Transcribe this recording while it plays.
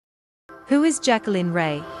Who is Jacqueline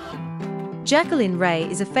Ray? Jacqueline Ray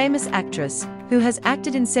is a famous actress who has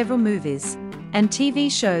acted in several movies and TV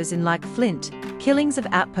shows in Like Flint, Killings of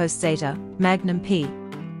Outpost Zeta, Magnum P,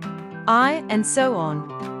 and so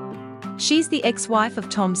on. She's the ex-wife of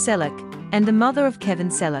Tom Selleck and the mother of Kevin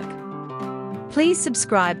Selleck. Please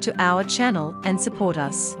subscribe to our channel and support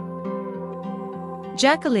us.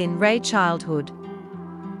 Jacqueline Ray childhood.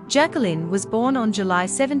 Jacqueline was born on July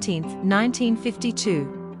 17,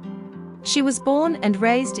 1952. She was born and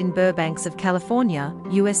raised in Burbank of California,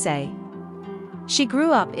 USA. She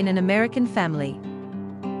grew up in an American family.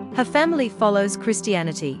 Her family follows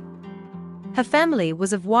Christianity. Her family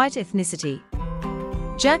was of white ethnicity.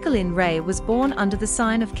 Jacqueline Ray was born under the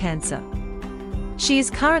sign of Cancer. She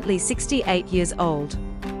is currently 68 years old.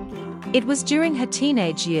 It was during her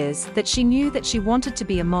teenage years that she knew that she wanted to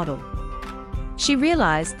be a model. She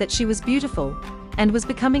realized that she was beautiful and was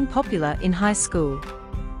becoming popular in high school.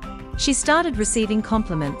 She started receiving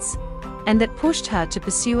compliments, and that pushed her to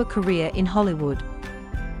pursue a career in Hollywood.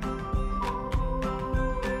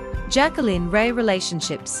 Jacqueline Ray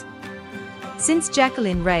relationships. Since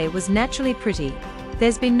Jacqueline Ray was naturally pretty,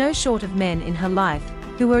 there's been no short of men in her life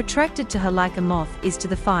who were attracted to her like a moth is to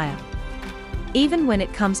the fire. Even when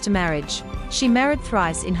it comes to marriage, she married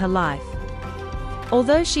thrice in her life.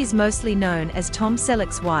 Although she's mostly known as Tom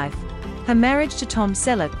Selleck's wife, her marriage to Tom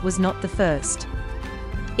Selleck was not the first.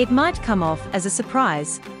 It might come off as a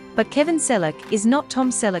surprise, but Kevin Selleck is not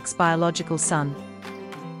Tom Selleck's biological son.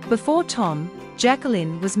 Before Tom,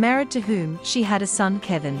 Jacqueline was married to whom she had a son,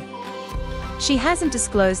 Kevin. She hasn't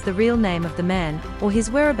disclosed the real name of the man or his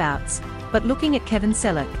whereabouts, but looking at Kevin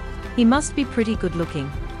Selleck, he must be pretty good looking.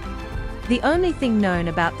 The only thing known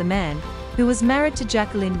about the man, who was married to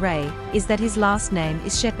Jacqueline Ray, is that his last name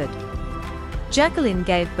is Shepherd. Jacqueline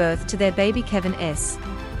gave birth to their baby Kevin S.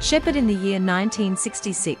 Shepherd in the year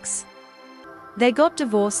 1966. They got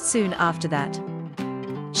divorced soon after that.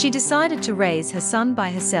 She decided to raise her son by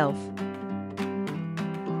herself.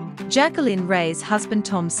 Jacqueline Ray's husband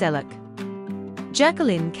Tom Selleck.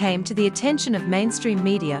 Jacqueline came to the attention of mainstream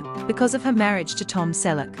media because of her marriage to Tom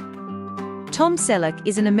Selleck. Tom Selleck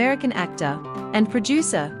is an American actor and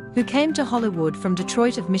producer who came to Hollywood from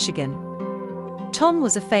Detroit of Michigan. Tom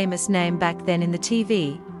was a famous name back then in the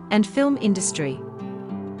TV and film industry.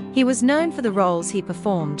 He was known for the roles he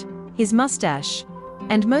performed, his mustache,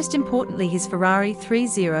 and most importantly his Ferrari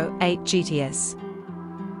 308 GTS.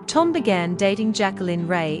 Tom began dating Jacqueline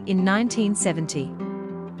Ray in 1970.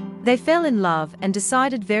 They fell in love and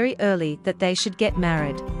decided very early that they should get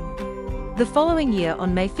married. The following year,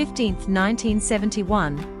 on May 15,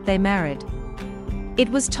 1971, they married. It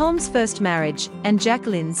was Tom's first marriage and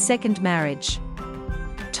Jacqueline's second marriage.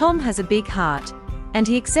 Tom has a big heart, and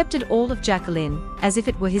he accepted all of Jacqueline as if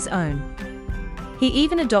it were his own. He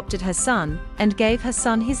even adopted her son and gave her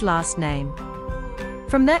son his last name.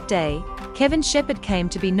 From that day, Kevin Shepherd came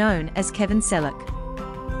to be known as Kevin Selleck.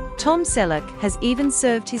 Tom Selleck has even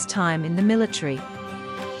served his time in the military.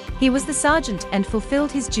 He was the sergeant and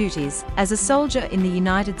fulfilled his duties as a soldier in the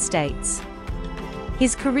United States.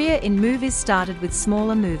 His career in movies started with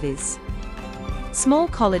smaller movies. Small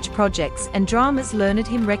college projects and dramas earned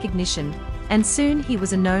him recognition, and soon he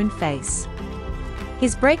was a known face.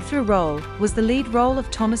 His breakthrough role was the lead role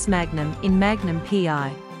of Thomas Magnum in Magnum P.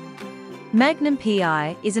 Magnum P.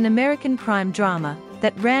 is an American crime drama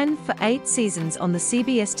that ran for 8 seasons on the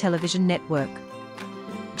CBS television network.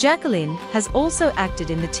 Jacqueline has also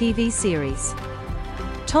acted in the TV series.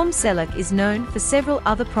 Tom Selleck is known for several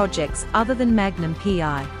other projects other than Magnum P.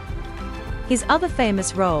 His other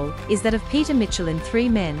famous role is that of Peter Mitchell in 3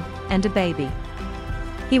 Men and a Baby.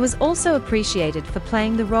 He was also appreciated for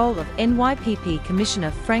playing the role of NYPD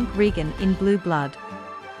Commissioner Frank Regan in Blue Blood.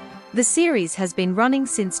 The series has been running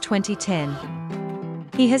since 2010.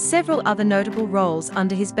 He has several other notable roles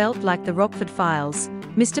under his belt like The Rockford Files,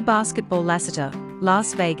 Mr. Basketball Lassiter,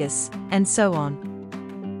 Las Vegas, and so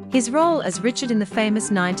on. His role as Richard in the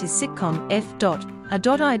famous 90s sitcom F.I.E.N.D.S.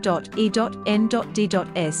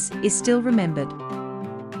 is still remembered.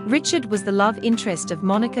 Richard was the love interest of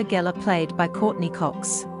Monica Geller, played by Courtney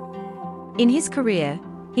Cox. In his career,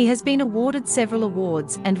 he has been awarded several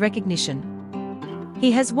awards and recognition.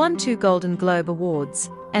 He has won 2 Golden Globe Awards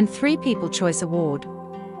and 3 People's Choice Award.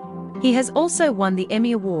 He has also won the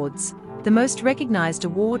Emmy Awards, the most recognized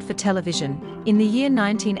award for television, in the year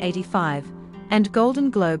 1985, and Golden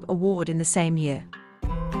Globe Award in the same year.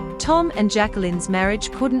 Tom and Jacqueline's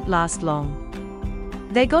marriage couldn't last long.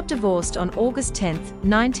 They got divorced on August 10,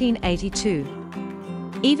 1982.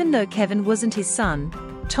 Even though Kevin wasn't his son,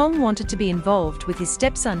 Tom wanted to be involved with his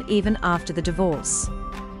stepson even after the divorce.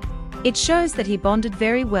 It shows that he bonded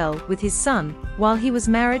very well with his son while he was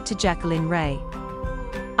married to Jacqueline Ray.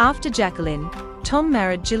 After Jacqueline, Tom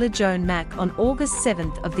married Gilla Joan Mack on August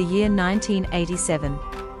 7th of the year 1987.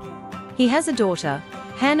 He has a daughter,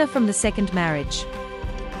 Hannah, from the second marriage.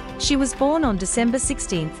 She was born on December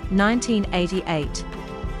 16, 1988.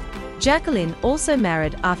 Jacqueline also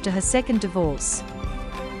married after her second divorce.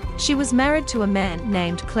 She was married to a man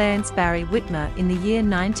named Clarence Barry Whitmer in the year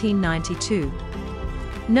 1992.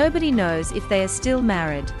 Nobody knows if they are still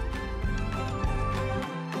married.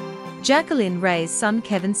 Jacqueline Ray's son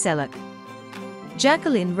Kevin Selleck.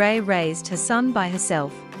 Jacqueline Ray raised her son by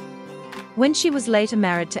herself. When she was later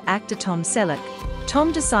married to actor Tom Selleck,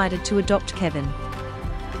 Tom decided to adopt Kevin.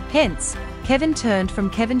 Hence, Kevin turned from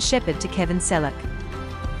Kevin Shepherd to Kevin Selleck.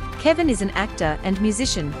 Kevin is an actor and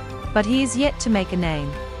musician, but he is yet to make a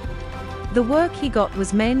name. The work he got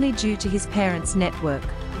was mainly due to his parents' network.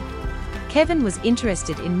 Kevin was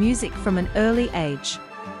interested in music from an early age.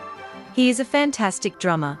 He is a fantastic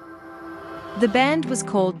drummer. The band was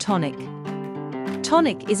called Tonic.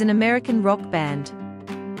 Tonic is an American rock band.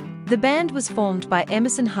 The band was formed by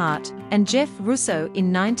Emerson Hart and Jeff Russo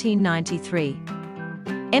in 1993.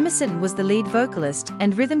 Emerson was the lead vocalist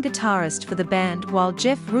and rhythm guitarist for the band, while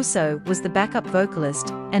Jeff Russo was the backup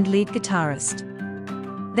vocalist and lead guitarist.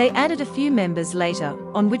 They added a few members later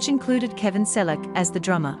on, which included Kevin Selleck as the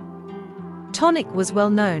drummer. Tonic was well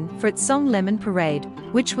known for its song Lemon Parade,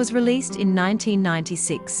 which was released in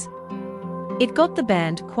 1996. It got the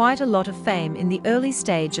band quite a lot of fame in the early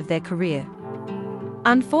stage of their career.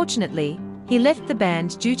 Unfortunately, he left the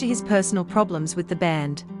band due to his personal problems with the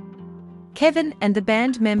band. Kevin and the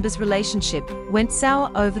band members' relationship went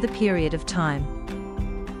sour over the period of time.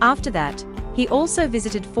 After that, he also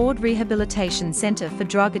visited Ford Rehabilitation Center for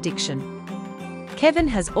drug addiction. Kevin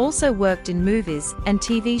has also worked in movies and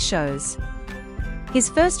TV shows. His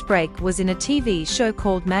first break was in a TV show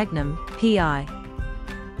called Magnum P.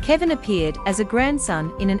 Kevin appeared as a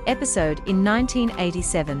grandson in an episode in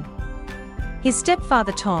 1987. His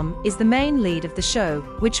stepfather Tom is the main lead of the show,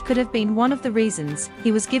 which could have been one of the reasons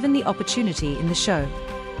he was given the opportunity in the show.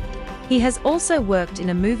 He has also worked in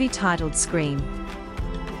a movie titled Scream.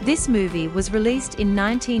 This movie was released in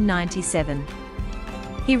 1997.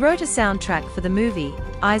 He wrote a soundtrack for the movie,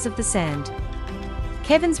 Eyes of the Sand.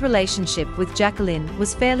 Kevin's relationship with Jacqueline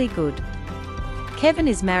was fairly good. Kevin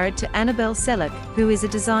is married to Annabelle Selleck, who is a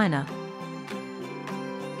designer.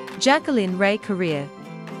 Jacqueline Ray career.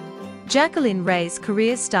 Jacqueline Ray's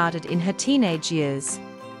career started in her teenage years.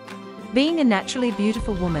 Being a naturally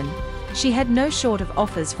beautiful woman, she had no short of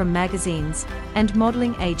offers from magazines and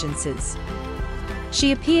modeling agencies.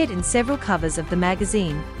 She appeared in several covers of the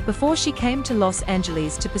magazine before she came to Los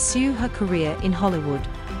Angeles to pursue her career in Hollywood.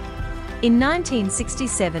 In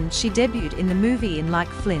 1967, she debuted in the movie In Like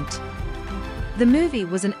Flint. The movie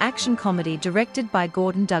was an action comedy directed by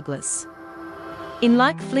Gordon Douglas. In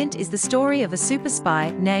Like Flint is the story of a super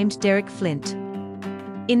spy named Derek Flint.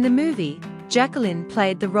 In the movie, Jacqueline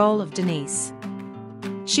played the role of Denise.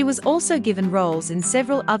 She was also given roles in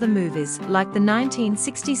several other movies like the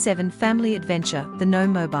 1967 family adventure The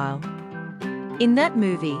Gnome Mobile. In that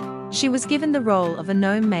movie, she was given the role of a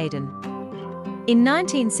gnome maiden. In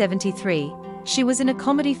 1973, she was in a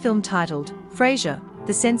comedy film titled Frasier,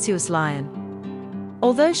 The Sensuous Lion.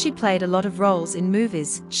 Although she played a lot of roles in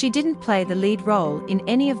movies, she didn't play the lead role in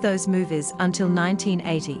any of those movies until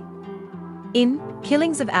 1980. In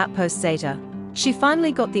Killings of Outpost Zeta, she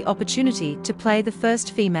finally got the opportunity to play the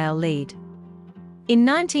first female lead. In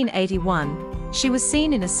 1981, she was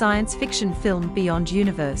seen in a science fiction film Beyond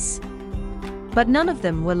Universe. But none of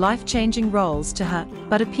them were life-changing roles to her,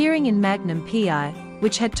 but appearing in Magnum P,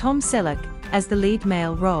 which had Tom Selleck as the lead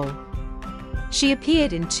male role. She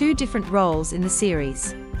appeared in two different roles in the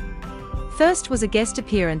series. First was a guest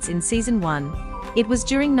appearance in Season 1. It was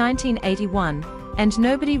during 1981, and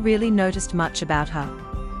nobody really noticed much about her.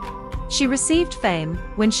 She received fame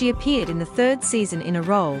when she appeared in the third season in a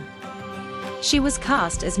role. She was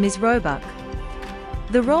cast as Ms. Roebuck.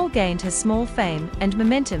 The role gained her small fame and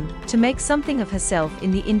momentum to make something of herself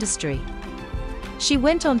in the industry. She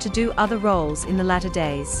went on to do other roles in the latter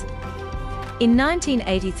days. In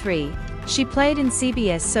 1983, she played in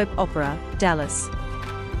CBS soap opera, Dallas.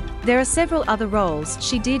 There are several other roles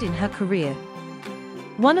she did in her career.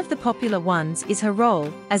 One of the popular ones is her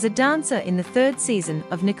role as a dancer in the third season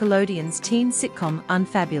of Nickelodeon's teen sitcom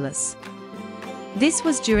Unfabulous. This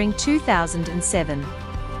was during 2007.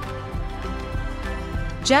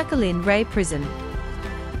 Jacqueline Ray prison.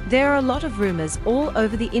 There are a lot of rumors all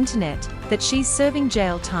over the internet that she's serving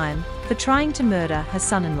jail time for trying to murder her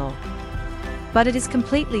son-in-law. But it is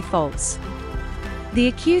completely false. The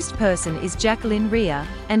accused person is Jacqueline Ray,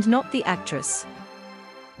 and not the actress.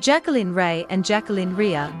 Jacqueline Ray and Jacqueline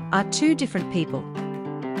Ray are two different people.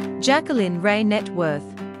 Jacqueline Ray net worth.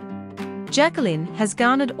 Jacqueline has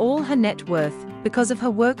garnered all her net worth because of her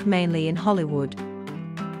work mainly in Hollywood.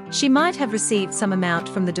 She might have received some amount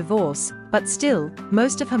from the divorce, but still,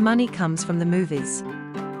 most of her money comes from the movies.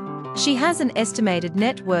 She has an estimated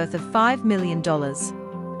net worth of $5 million.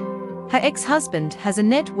 Her ex-husband has a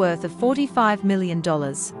net worth of $45 million.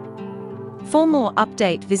 For more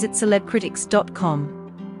update, visit celebcritics.com.